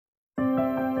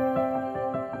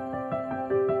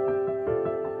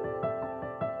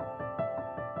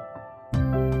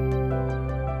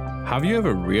Have you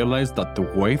ever realized that the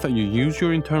way that you use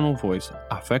your internal voice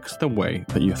affects the way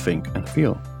that you think and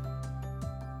feel?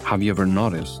 Have you ever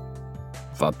noticed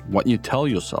that what you tell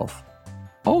yourself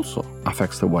also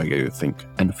affects the way you think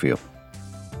and feel?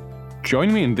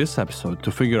 Join me in this episode to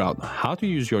figure out how to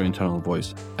use your internal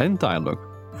voice and dialogue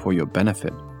for your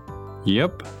benefit.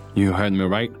 Yep, you heard me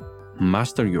right.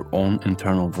 Master your own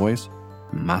internal voice,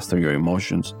 master your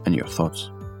emotions and your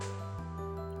thoughts.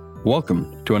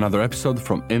 Welcome to another episode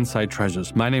from Inside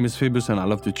Treasures. My name is Phoebus and I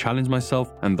love to challenge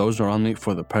myself and those around me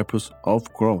for the purpose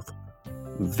of growth.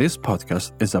 This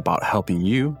podcast is about helping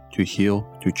you to heal,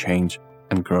 to change,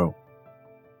 and grow.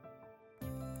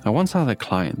 I once had a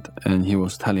client and he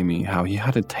was telling me how he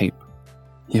had a tape.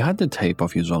 He had the tape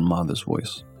of his own mother's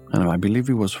voice, and I believe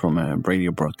it was from a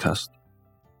radio broadcast.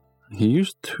 He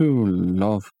used to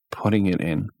love putting it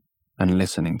in and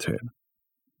listening to it.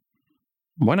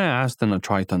 When I asked and I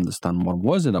tried to understand what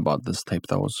was it about this tape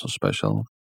that was so special,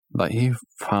 that he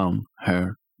found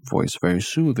her voice very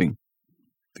soothing,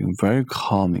 very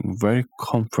calming, very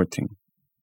comforting.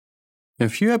 A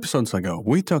few episodes ago,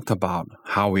 we talked about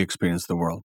how we experience the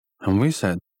world, and we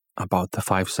said about the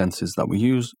 5 senses that we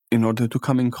use in order to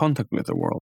come in contact with the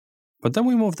world. But then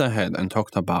we moved ahead and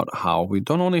talked about how we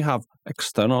don't only have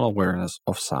external awareness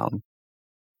of sound,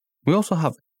 we also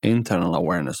have internal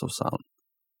awareness of sound.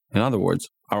 In other words,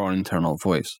 our own internal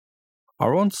voice,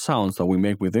 our own sounds that we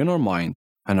make within our mind,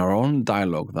 and our own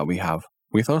dialogue that we have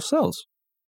with ourselves.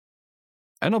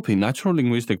 NLP, Natural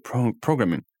Linguistic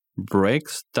Programming,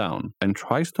 breaks down and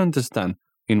tries to understand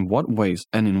in what ways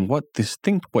and in what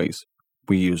distinct ways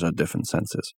we use our different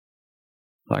senses.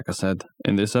 Like I said,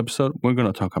 in this episode, we're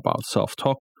going to talk about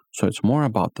self-talk, so it's more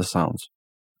about the sounds.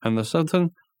 And the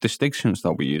certain distinctions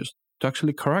that we use to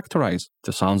actually characterize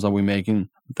the sounds that we're making,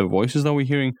 the voices that we're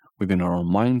hearing within our own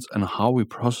minds, and how we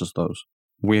process those.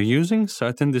 We're using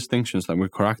certain distinctions that we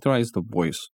characterize the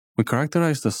voice. We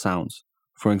characterize the sounds.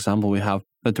 For example, we have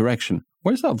the direction.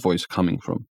 Where's that voice coming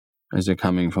from? Is it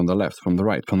coming from the left, from the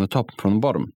right, from the top, from the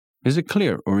bottom? Is it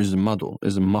clear or is it muddled?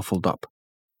 Is it muffled up?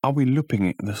 Are we looping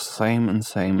it the same and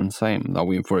same and same that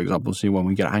we, for example, see when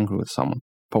we get angry with someone?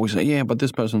 But we say, yeah, but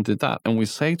this person did that. And we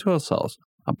say to ourselves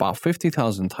about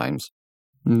 50,000 times.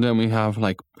 Then we have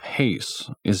like pace.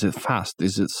 Is it fast?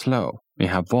 Is it slow? We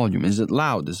have volume. Is it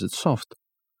loud? Is it soft?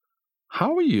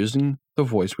 How are we using the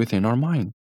voice within our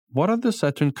mind? What are the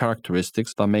certain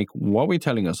characteristics that make what we're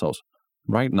telling ourselves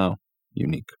right now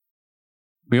unique?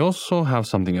 We also have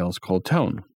something else called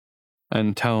tone.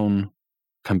 And tone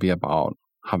can be about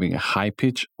having a high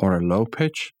pitch or a low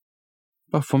pitch.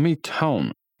 But for me,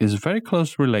 tone is very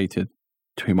close related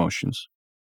to emotions.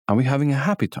 Are we having a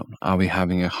happy tone? Are we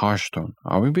having a harsh tone?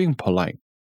 Are we being polite?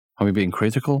 Are we being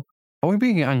critical? Are we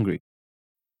being angry?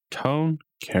 Tone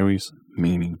carries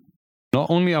meaning. Not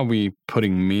only are we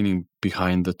putting meaning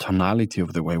behind the tonality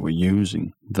of the way we're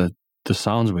using the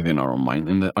sounds within our own mind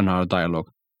in our dialogue.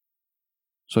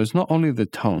 So it's not only the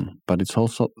tone, but it's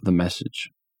also the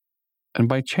message. And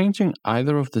by changing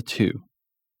either of the two,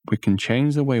 we can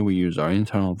change the way we use our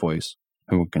internal voice,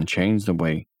 and we can change the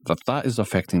way that is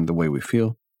affecting the way we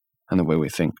feel and the way we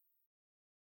think.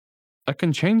 I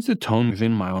can change the tone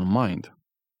within my own mind.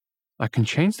 I can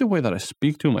change the way that I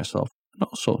speak to myself and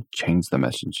also change the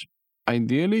message.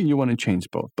 Ideally, you want to change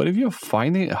both. But if you're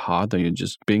finding it hard that you're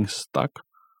just being stuck,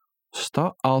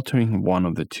 start altering one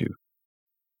of the two.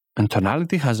 And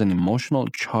tonality has an emotional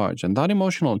charge, and that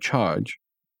emotional charge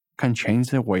can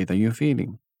change the way that you're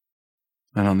feeling.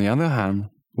 And on the other hand,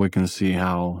 we can see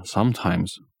how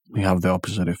sometimes we have the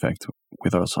opposite effect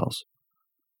with ourselves.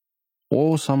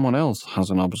 Or someone else has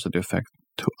an opposite effect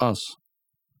to us.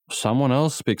 Someone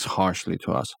else speaks harshly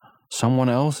to us. Someone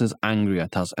else is angry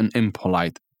at us and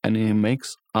impolite, and it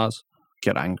makes us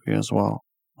get angry as well.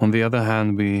 On the other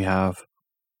hand, we have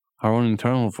our own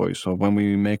internal voice. So when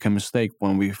we make a mistake,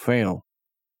 when we fail,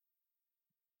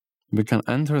 we can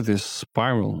enter this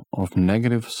spiral of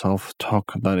negative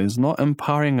self-talk that is not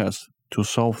empowering us to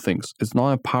solve things. It's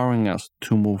not empowering us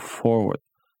to move forward.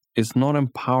 It's not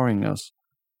empowering us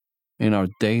in our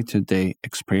day-to-day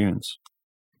experience.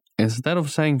 Instead of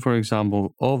saying, for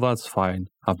example, oh, that's fine,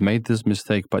 I've made this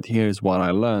mistake, but here's what I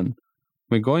learned,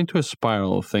 we go into a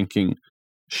spiral of thinking,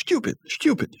 stupid,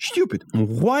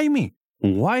 why me?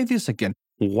 Why this again?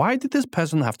 Why did this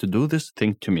person have to do this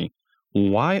thing to me?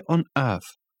 Why on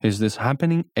earth is this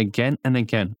happening again and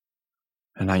again?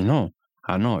 And I know,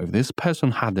 if this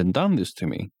person hadn't done this to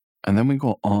me, and then we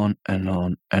go on and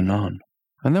on and on.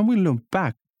 And then we look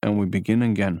back and we begin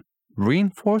again,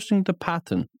 reinforcing the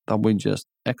pattern that we just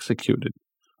executed,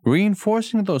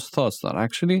 reinforcing those thoughts that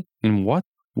actually, in what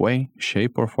way,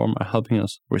 shape, or form are helping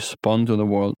us respond to the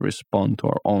world, respond to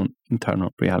our own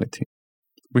internal reality.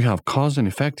 We have cause and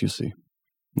effect, you see.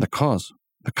 The cause,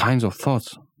 the kinds of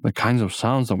thoughts, the kinds of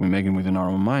sounds that we're making within our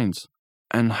own minds,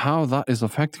 and how that is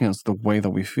affecting us the way that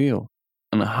we feel.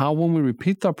 And how when we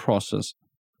repeat that process,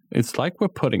 it's like we're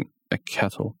putting a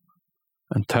kettle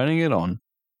and turning it on,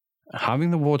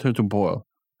 having the water to boil,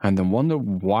 and then wonder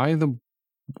why the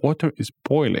water is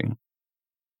boiling.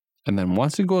 And then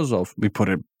once it goes off, we put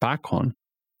it back on,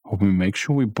 or we make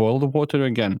sure we boil the water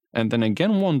again, and then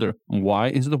again wonder, why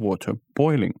is the water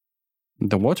boiling?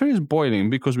 The water is boiling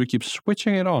because we keep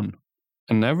switching it on.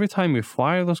 And every time we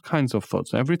fire those kinds of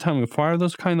thoughts, every time we fire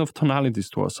those kind of tonalities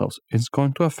to ourselves, it's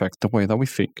going to affect the way that we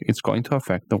think. It's going to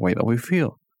affect the way that we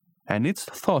feel. And each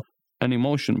thought and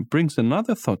emotion brings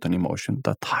another thought and emotion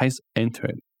that ties into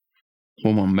it.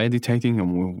 When we're meditating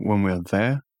and when we're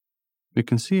there, we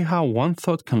can see how one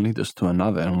thought can lead us to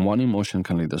another and one emotion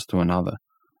can lead us to another.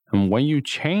 And when you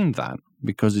chain that,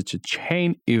 because it's a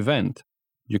chain event,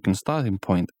 you can start in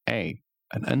point A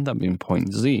and end up in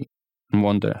point Z and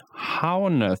wonder, how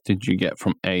on earth did you get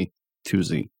from A to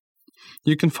Z?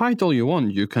 You can fight all you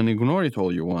want, you can ignore it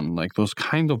all you want, like those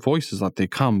kind of voices that they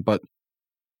come, but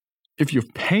if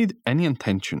you've paid any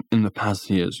attention in the past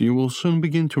years, you will soon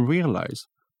begin to realize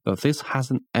that this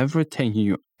hasn't ever taken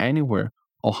you anywhere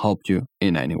or helped you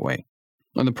in any way.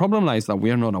 And the problem lies that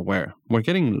we are not aware. We're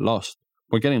getting lost.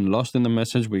 We're getting lost in the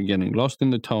message. We're getting lost in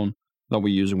the tone that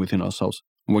we're using within ourselves.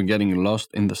 We're getting lost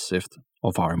in the sift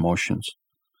of our emotions.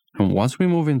 And once we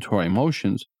move into our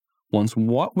emotions, once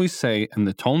what we say and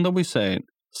the tone that we say it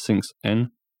sinks in,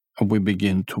 and we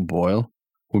begin to boil,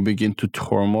 we begin to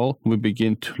turmoil, we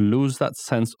begin to lose that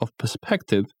sense of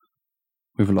perspective,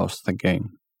 we've lost the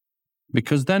game.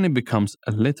 Because then it becomes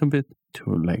a little bit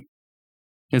too late.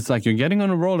 It's like you're getting on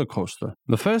a roller coaster.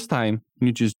 The first time,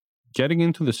 you're just getting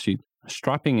into the seat,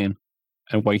 strapping in,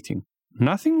 and waiting.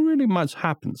 Nothing really much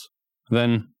happens.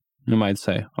 Then you might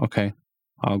say, okay,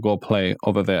 I'll go play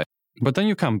over there. But then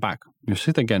you come back, you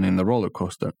sit again in the roller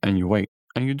coaster, and you wait.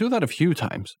 And you do that a few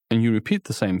times, and you repeat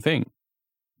the same thing.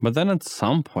 But then at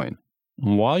some point,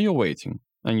 while you're waiting,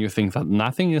 and you think that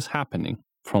nothing is happening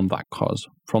from that cause,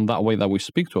 from that way that we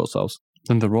speak to ourselves,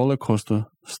 then the roller coaster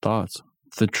starts.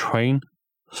 The train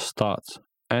starts,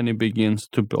 and it begins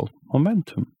to build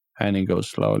momentum. And it goes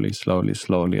slowly, slowly,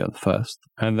 slowly at first.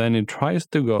 And then it tries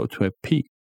to go to a peak.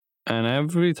 And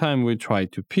every time we try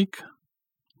to peak,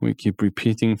 we keep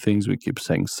repeating things, we keep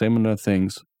saying similar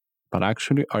things, but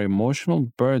actually our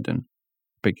emotional burden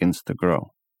begins to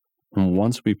grow. And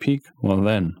once we peak, well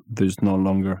then, there's no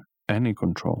longer any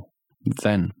control.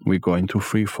 Then we go into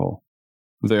free fall.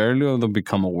 The earlier we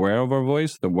become aware of our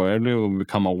voice, the earlier we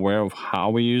become aware of how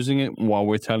we're using it while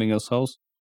we're telling ourselves,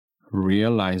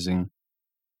 realizing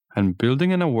and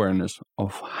building an awareness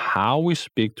of how we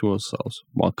speak to ourselves.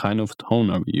 What kind of tone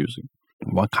are we using?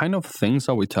 What kind of things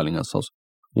are we telling ourselves?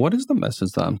 What is the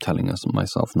message that I'm telling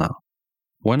myself now?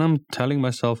 When I'm telling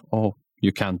myself, oh,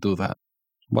 you can't do that,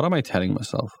 what am I telling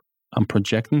myself? I'm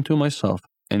projecting to myself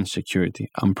insecurity.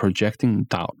 I'm projecting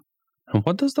doubt. And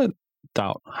what does that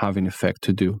doubt have an effect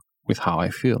to do with how I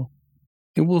feel?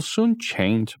 It will soon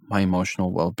change my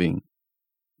emotional well-being.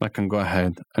 I can go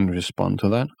ahead and respond to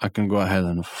that. I can go ahead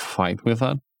and fight with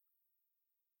that.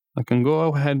 I can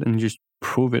go ahead and just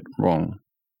prove it wrong.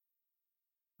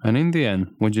 And in the end,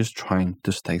 we're just trying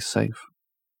to stay safe.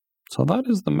 So that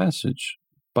is the message.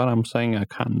 But I'm saying I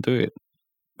can't do it.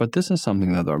 But this is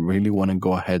something that I really want to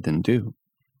go ahead and do.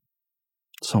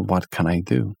 So what can I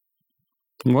do?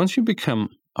 Once you become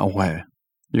aware,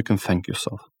 you can thank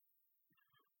yourself.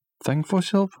 Thank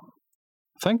yourself.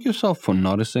 Thank yourself for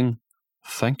noticing.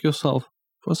 Thank yourself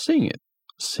for seeing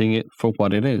it for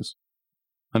what it is.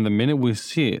 And the minute we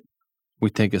see it, we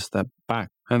take a step back.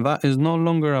 And that is no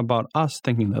longer about us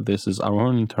thinking that this is our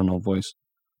own internal voice,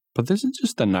 but this is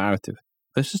just a narrative.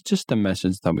 This is just a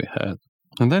message that we heard.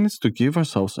 And then it's to give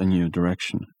ourselves a new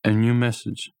direction, a new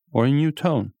message, or a new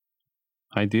tone.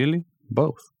 Ideally,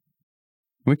 both.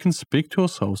 We can speak to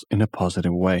ourselves in a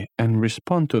positive way and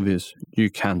respond to this. You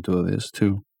can do this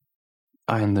too.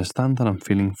 I understand that I'm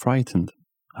feeling frightened.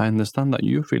 I understand that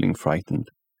you're feeling frightened.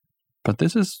 But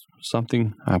this is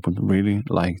something I would really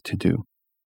like to do.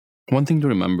 One thing to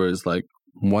remember is like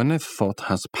when a thought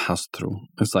has passed through,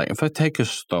 it's like if I take a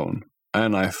stone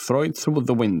and I throw it through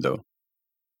the window,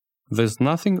 there's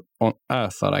nothing on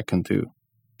earth that I can do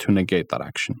to negate that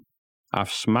action.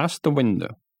 I've smashed the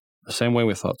window. The same way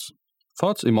with thoughts.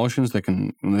 Thoughts, emotions, they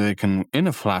can in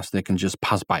a flash, they can just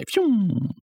pass by.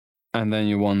 And then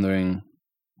you're wondering,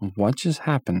 what just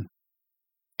happened?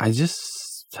 I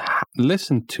just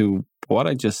listen to what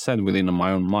I just said within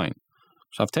my own mind.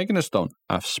 So I've taken a stone,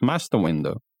 I've smashed the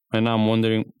window, and I'm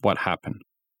wondering what happened.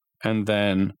 And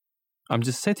then I'm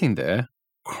just sitting there,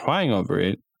 crying over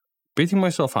it, beating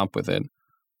myself up with it,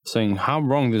 saying how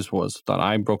wrong this was that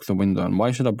I broke the window and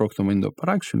why should I broke the window. But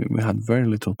actually, we had very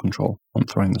little control on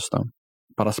throwing the stone.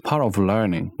 But as part of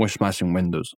learning, we're smashing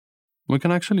windows. We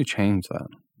can actually change that.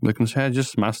 We can say, I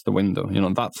just smashed the window.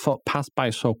 That thought passed by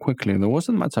so quickly. There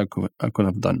wasn't much I could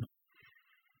have done.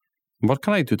 What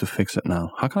can I do to fix it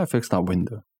now? How can I fix that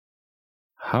window?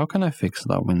 How can I fix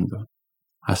that window?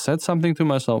 I said something to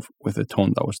myself with a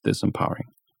tone that was disempowering.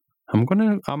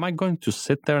 Am I going to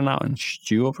sit there now and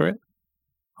stew over it?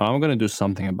 Or am I going to do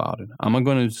something about it? Am I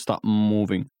going to start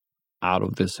moving out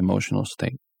of this emotional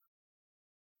state?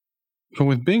 So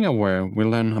with being aware, we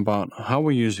learn about how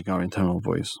we're using our internal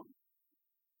voice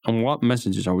and what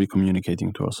messages are we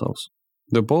communicating to ourselves.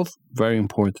 They're both very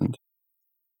important.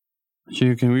 So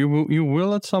you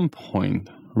will at some point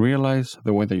realize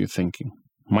the way that you're thinking.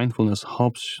 Mindfulness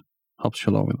helps you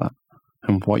a lot with that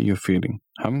and what you're feeling.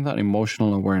 Having that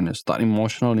emotional awareness, that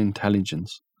emotional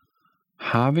intelligence,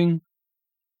 having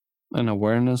an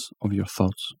awareness of your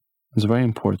thoughts is very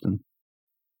important.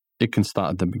 It can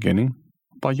start at the beginning,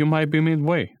 but you might be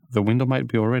midway. The window might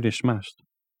be already smashed.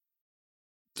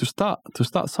 To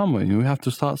start somewhere, you have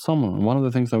to start somewhere. And one of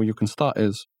the things that you can start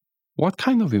is, what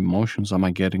kind of emotions am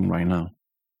I getting right now?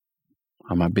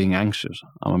 Am I being anxious?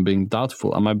 Am I being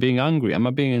doubtful? Am I being angry? Am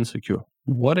I being insecure?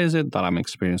 What is it that I'm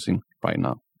experiencing right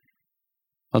now?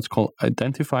 That's called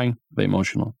identifying the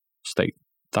emotional state.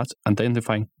 That's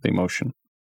identifying the emotion.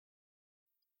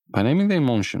 By naming the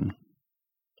emotion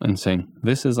and saying,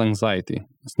 this is anxiety,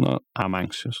 it's not, I'm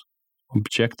anxious.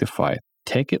 Objectify it.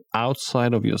 Take it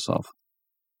outside of yourself.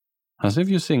 As if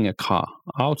you're seeing a car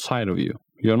outside of you.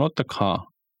 You're not the car.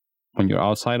 When you're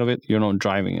outside of it, you're not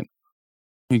driving it.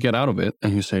 You get out of it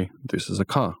and you say, this is a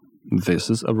car. This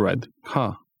is a red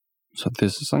car. So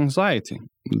this is anxiety.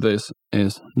 This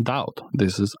is doubt.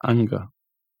 This is anger.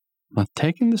 Now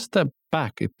taking the step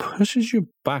back, it pushes you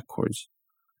backwards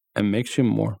and makes you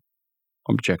more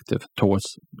objective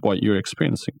towards what you're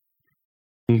experiencing.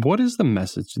 And what is the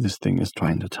message this thing is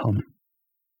trying to tell me?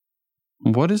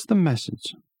 What is the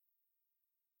message?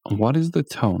 What is the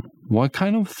tone? What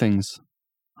kind of things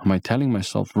am I telling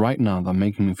myself right now that are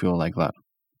making me feel like that?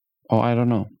 Oh, I don't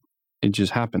know. It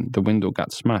just happened. The window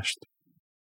got smashed.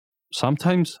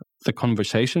 Sometimes the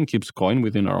conversation keeps going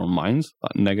within our own minds.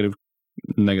 That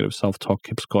negative self-talk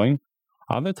keeps going.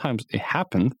 Other times it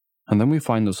happened, and then we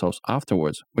find ourselves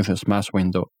afterwards with a smashed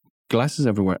window, glasses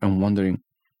everywhere, and wondering,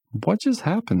 what just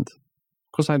happened?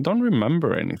 Because I don't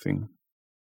remember anything.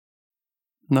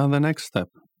 Now the next step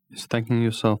is thanking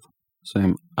yourself,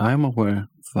 saying, I'm aware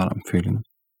that I'm feeling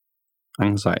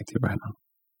anxiety right now.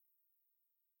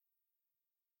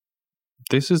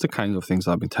 This is the kinds of things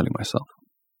I've been telling myself.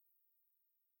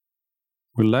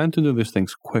 We learn to do these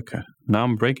things quicker. Now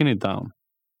I'm breaking it down.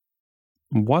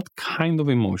 What kind of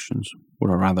emotions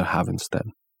would I rather have instead?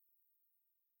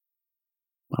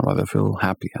 I'd rather feel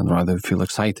happy. I'd rather feel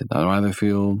excited. I'd rather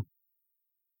feel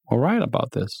all right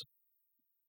about this.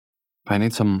 I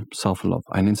need some self-love.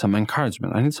 I need some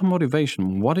encouragement. I need some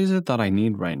motivation. What is it that I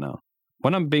need right now?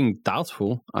 When I'm being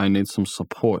doubtful, I need some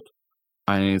support.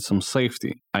 I need some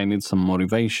safety. I need some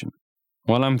motivation.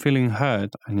 While I'm feeling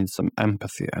hurt, I need some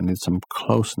empathy. I need some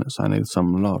closeness. I need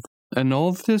some love. And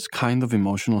all this kind of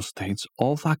emotional states,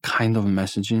 all that kind of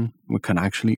messaging we can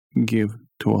actually give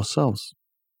to ourselves.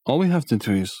 All we have to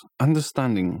do is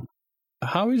understanding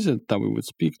how is it that we would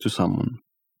speak to someone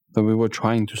that we were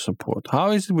trying to support?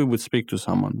 How is it we would speak to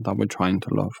someone that we're trying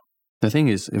to love? The thing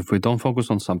is, if we don't focus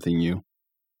on something new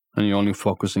and you're only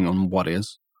focusing on what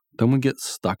is, then we get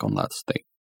stuck on that state.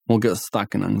 We'll get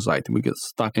stuck in anxiety. We get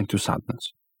stuck into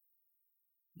sadness.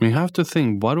 We have to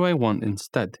think, what do I want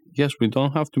instead? Yes, we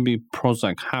don't have to be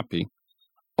Prozac happy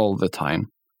all the time,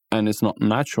 and it's not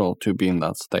natural to be in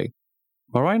that state.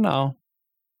 But right now,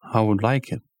 I would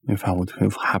like it if I would feel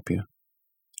happier.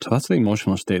 So that's the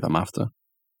emotional state I'm after.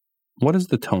 What is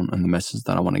the tone and the message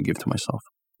that I want to give to myself?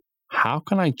 How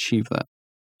can I achieve that?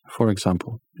 For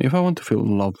example, if I want to feel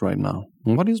loved right now,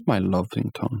 what is my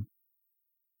loving tone?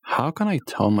 How can I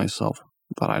tell myself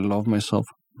that I love myself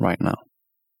right now?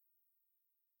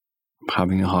 I'm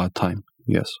having a hard time,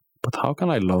 yes, but how can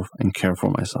I love and care for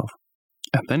myself?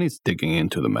 And then it's digging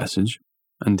into the message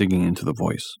and digging into the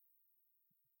voice.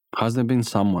 Has there been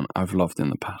someone I've loved in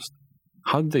the past?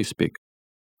 How did they speak?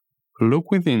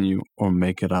 Look within you or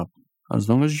make it up. As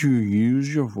long as you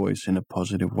use your voice in a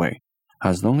positive way,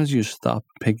 as long as you stop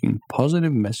picking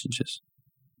positive messages,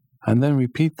 and then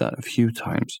repeat that a few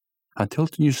times, until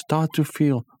you start to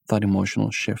feel that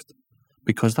emotional shift.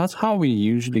 Because that's how we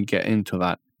usually get into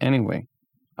that anyway.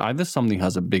 Either something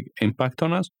has a big impact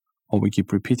on us, or we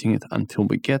keep repeating it until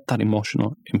we get that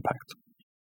emotional impact.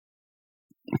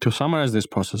 To summarize this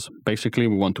process, basically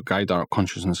we want to guide our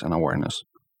consciousness and awareness.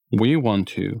 We want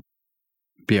to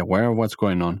be aware of what's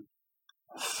going on,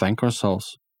 thank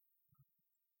ourselves.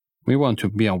 We want to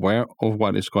be aware of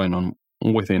what is going on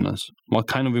within us. What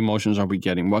kind of emotions are we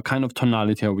getting? What kind of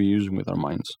tonality are we using with our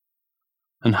minds?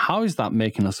 And how is that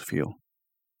making us feel?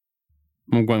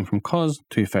 I'm going from cause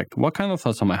to effect. What kind of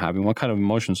thoughts am I having? What kind of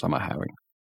emotions am I having?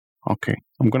 Okay,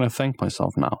 I'm going to thank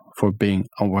myself now for being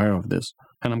aware of this.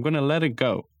 And I'm going to let it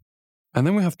go. And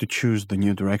then we have to choose the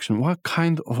new direction. What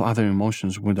kind of other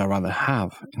emotions would I rather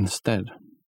have instead?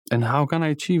 And how can I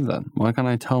achieve that? What can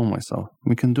I tell myself?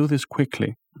 We can do this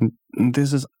quickly.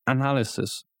 This is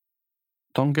analysis.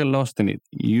 Don't get lost in it.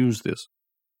 Use this.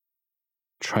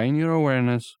 Train your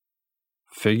awareness.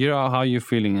 Figure out how you're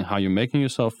feeling and how you're making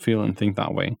yourself feel and think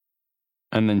that way.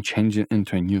 And then change it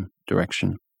into a new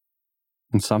direction.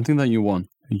 And something that you want.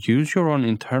 Use your own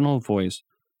internal voice.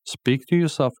 Speak to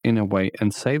yourself in a way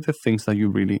and say the things that you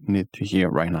really need to hear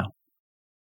right now.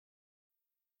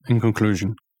 In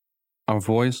conclusion, our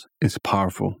voice is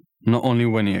powerful, not only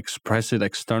when you express it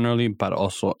externally, but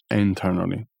also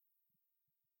internally.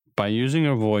 By using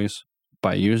our voice,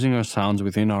 by using our sounds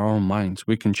within our own minds,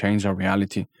 we can change our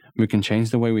reality. We can change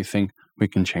the way we think. We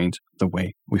can change the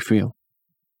way we feel.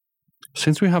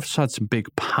 Since we have such big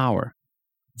power,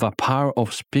 the power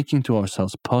of speaking to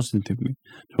ourselves positively,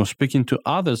 of speaking to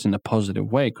others in a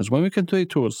positive way, because when we can do it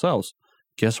to ourselves,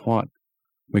 guess what?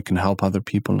 We can help other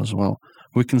people as well.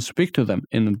 We can speak to them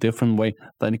in a different way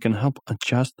that it can help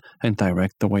adjust and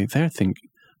direct the way they're thinking,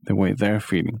 the way they're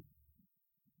feeling.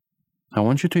 I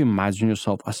want you to imagine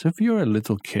yourself as if you're a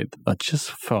little kid that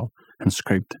just fell and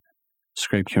scraped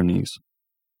your knees.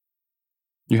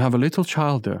 You have a little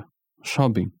child there,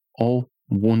 sobbing, all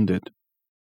wounded.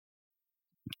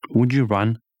 Would you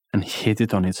run and hit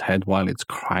it on its head while it's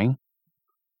crying?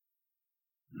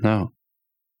 No.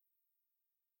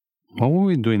 What will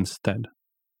we do instead?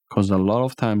 Because a lot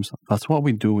of times, that's what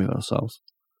we do with ourselves.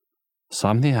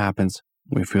 Something happens,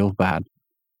 we feel bad.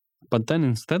 But then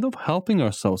instead of helping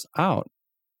ourselves out,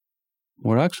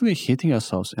 we're actually hitting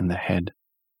ourselves in the head.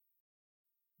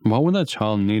 What would that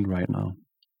child need right now?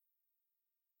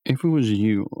 If it was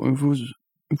you, if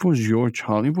it was your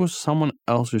child, if it was someone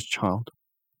else's child,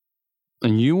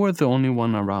 and you were the only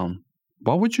one around,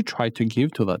 what would you try to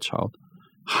give to that child?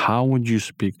 How would you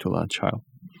speak to that child?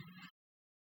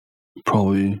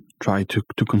 Probably try to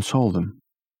console them,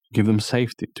 give them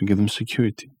safety, to give them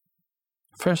security.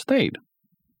 First aid.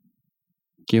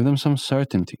 Give them some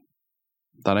certainty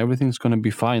that everything's going to be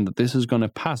fine, that this is going to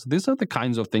pass. These are the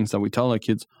kinds of things that we tell our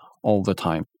kids all the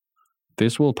time.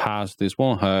 This will pass, this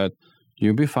won't hurt,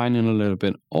 you'll be fine in a little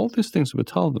bit. All these things we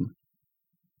tell them.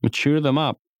 We cheer them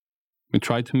up. We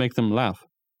try to make them laugh.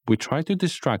 We try to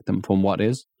distract them from what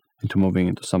is into moving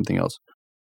into something else.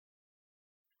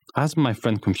 As my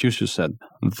friend Confucius said,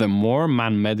 the more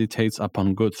man meditates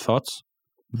upon good thoughts,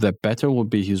 the better will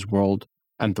be his world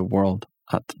and the world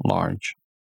at large.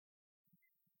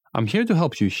 I'm here to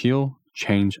help you heal,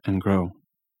 change, and grow.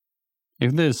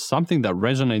 If there's something that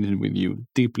resonated with you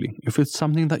deeply, if it's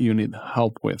something that you need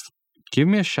help with, give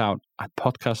me a shout at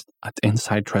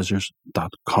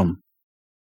podcast@insidetreasures.com.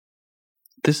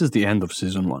 This is the end of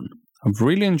season 1. I've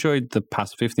really enjoyed the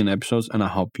past 15 episodes, and I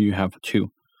hope you have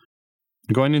too.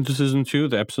 Going into season 2,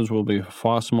 the episodes will be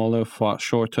far smaller, far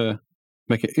shorter,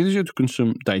 make it easier to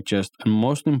consume, digest, and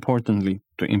most importantly,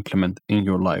 to implement in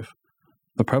your life.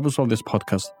 The purpose of this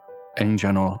podcast, in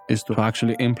general, is to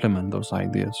actually implement those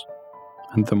ideas.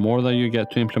 And the more that you get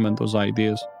to implement those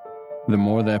ideas, the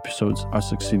more the episodes are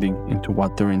succeeding into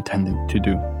what they're intended to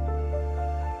do.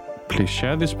 Please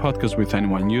share this podcast with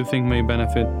anyone you think may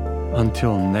benefit.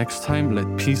 Until next time,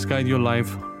 let peace guide your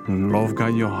life, love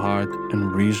guide your heart,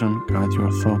 and reason guide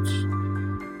your thoughts.